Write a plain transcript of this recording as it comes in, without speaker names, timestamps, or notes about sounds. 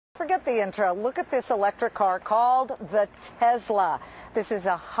forget the intro. Look at this electric car called the Tesla. This is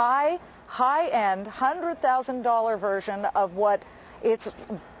a high-end, $100,000 version of what its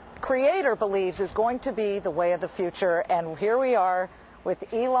creator believes is going to be the way of the future. And here we are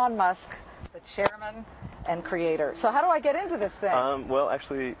with Elon Musk, the chairman and creator. So how do I get into this thing? Well,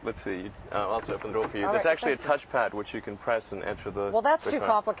 actually, let's see. I'll have to open the door for you. There's actually a touchpad which you can press and enter the... Well, that's too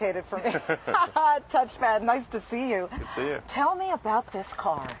complicated for me. Touchpad, nice to see you. Good to see you. Tell me about this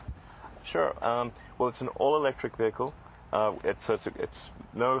car. Sure. Well, it's an all-electric vehicle. It's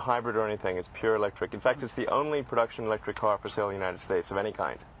no hybrid or anything. It's pure electric. In fact, it's the only production electric car for sale in the United States of any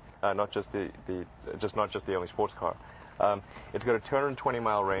kind. Not just the only sports car. It's got a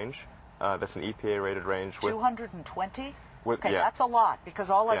 220-mile range. That's an EPA-rated range. 220? Okay, yeah. That's a lot,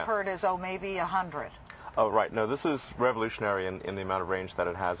 because all I've heard is, oh, maybe 100. Oh, right. No, this is revolutionary in the amount of range that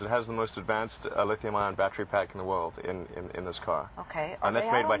it has. It has the most advanced lithium-ion battery pack in the world in this car. Okay. And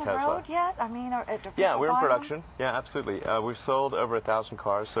that's made by Tesla. Are they out on the road yet? I mean, yeah, we're in production. Yeah, absolutely. We've sold over 1,000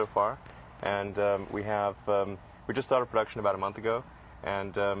 cars so far, and we just started production about a month ago,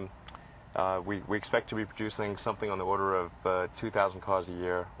 and we expect to be producing something on the order of 2,000 cars a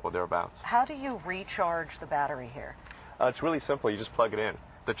year or thereabouts. How do you recharge the battery here? It's really simple. You just plug it in.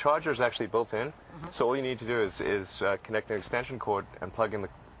 The charger is actually built in, so all you need to do is connect an extension cord and plug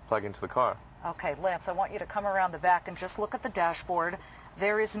into the car. Okay, Lance, I want you to come around the back and just look at the dashboard.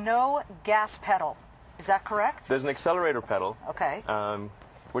 There is no gas pedal. Is that correct? There's an accelerator pedal. Okay.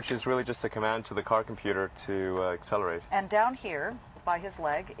 Which is really just a command to the car computer to accelerate. And down here, by his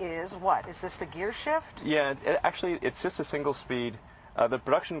leg, is what? Is this the gear shift? Yeah, actually, it's just a single speed. The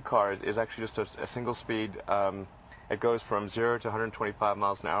production car is actually just a single speed. It goes from 0 to 125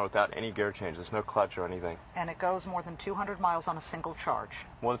 miles an hour without any gear change. There's no clutch or anything. And it goes more than 200 miles on a single charge.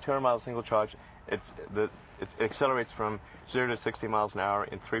 More than 200 miles single charge. It accelerates from 0 to 60 miles an hour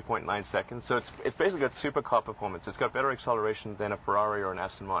in 3.9 seconds. So it's basically got supercar performance. It's got better acceleration than a Ferrari or an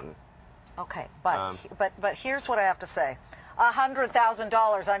Aston Martin. Okay, but here's what I have to say.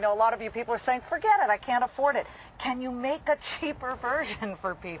 $100,000. I know a lot of you people are saying, forget it, I can't afford it. Can you make a cheaper version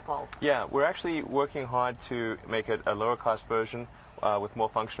for people? Yeah, we're actually working hard to make it a lower cost version with more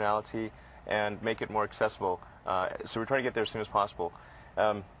functionality and make it more accessible. So we're trying to get there as soon as possible.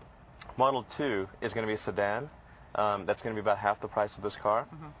 Model 2 is going to be a sedan. That's going to be about half the price of this car.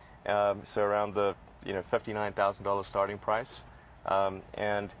 So around the $59,000 starting price.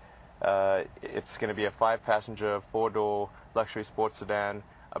 And it's going to be a 5-passenger, 4-door luxury sports sedan,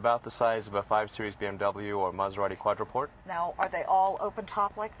 about the size of a 5 Series BMW or Maserati Quadriport. Now, are they all open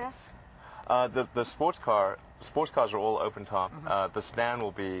top like this? The sports cars are all open top. The sedan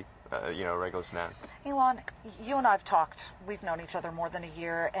will be, a regular sedan. Elon, you and I have talked. We've known each other more than a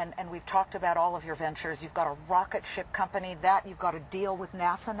year, and we've talked about all of your ventures. You've got a rocket ship company. You've got a deal with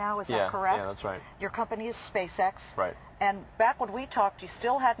NASA now. Is that correct? Yeah, that's right. Your company is SpaceX. Right. And back when we talked, you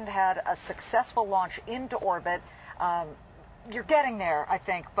still hadn't had a successful launch into orbit. You're getting there, I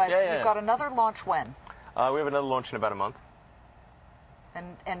think, but you've got another launch when? We have another launch in about a month.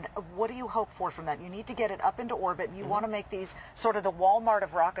 And what do you hope for from that? You need to get it up into orbit. You want to make these sort of the Walmart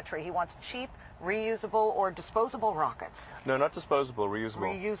of rocketry. He wants cheap, reusable, or disposable rockets. No, not disposable,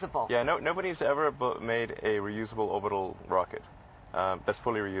 reusable. Reusable. Yeah, nobody's ever made a reusable orbital rocket that's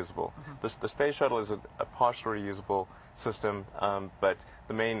fully reusable. The space shuttle is a partially reusable system, but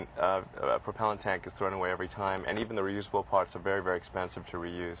the main propellant tank is thrown away every time, and even the reusable parts are very, very expensive to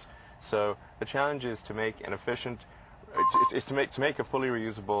reuse. So the challenge is to make an efficient, to make a fully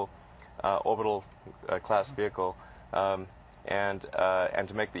reusable orbital class vehicle, and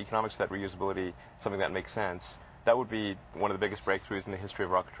to make the economics of that reusability something that makes sense. That would be one of the biggest breakthroughs in the history of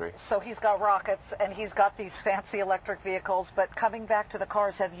rocketry. So he's got rockets and he's got these fancy electric vehicles, but coming back to the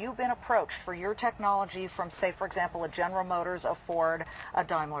cars, have you been approached for your technology from, say, for example, a General Motors, a Ford, a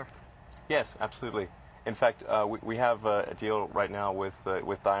Daimler? Yes, absolutely. In fact, we have a deal right now with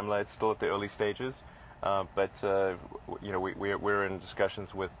Daimler. It's still at the early stages, but we're in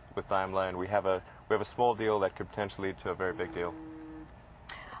discussions with Daimler, and we have a small deal that could potentially lead to a very big deal.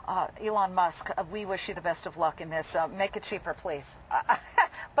 Elon Musk, we wish you the best of luck in this. Make it cheaper, please.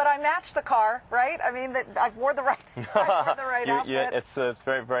 But I matched the car, right? I mean, I wore the right, outfit. Yeah, it's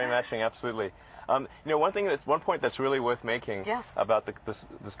very, very matching, absolutely. One point that's really worth making about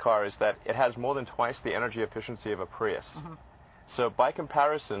this car is that it has more than twice the energy efficiency of a Prius. So by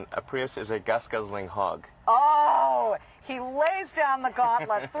comparison, a Prius is a gas-guzzling hog. Oh, he lays down the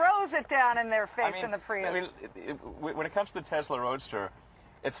gauntlet, throws it down in their face in the Prius. I mean, when it comes to the Tesla Roadster,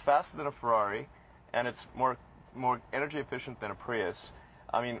 it's faster than a Ferrari, and it's more energy efficient than a Prius.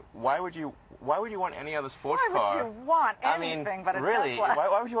 I mean, why would you want any other sports car? Why would you want anything but a really, Tesla?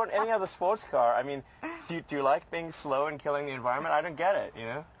 why would you want any other sports car? I mean, do you like being slow and killing the environment? I don't get it, you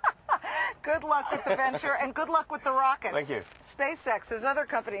know? Good luck with the venture, and good luck with the rockets. Thank you. SpaceX, his other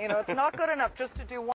company, you know, it's not good enough just to do one.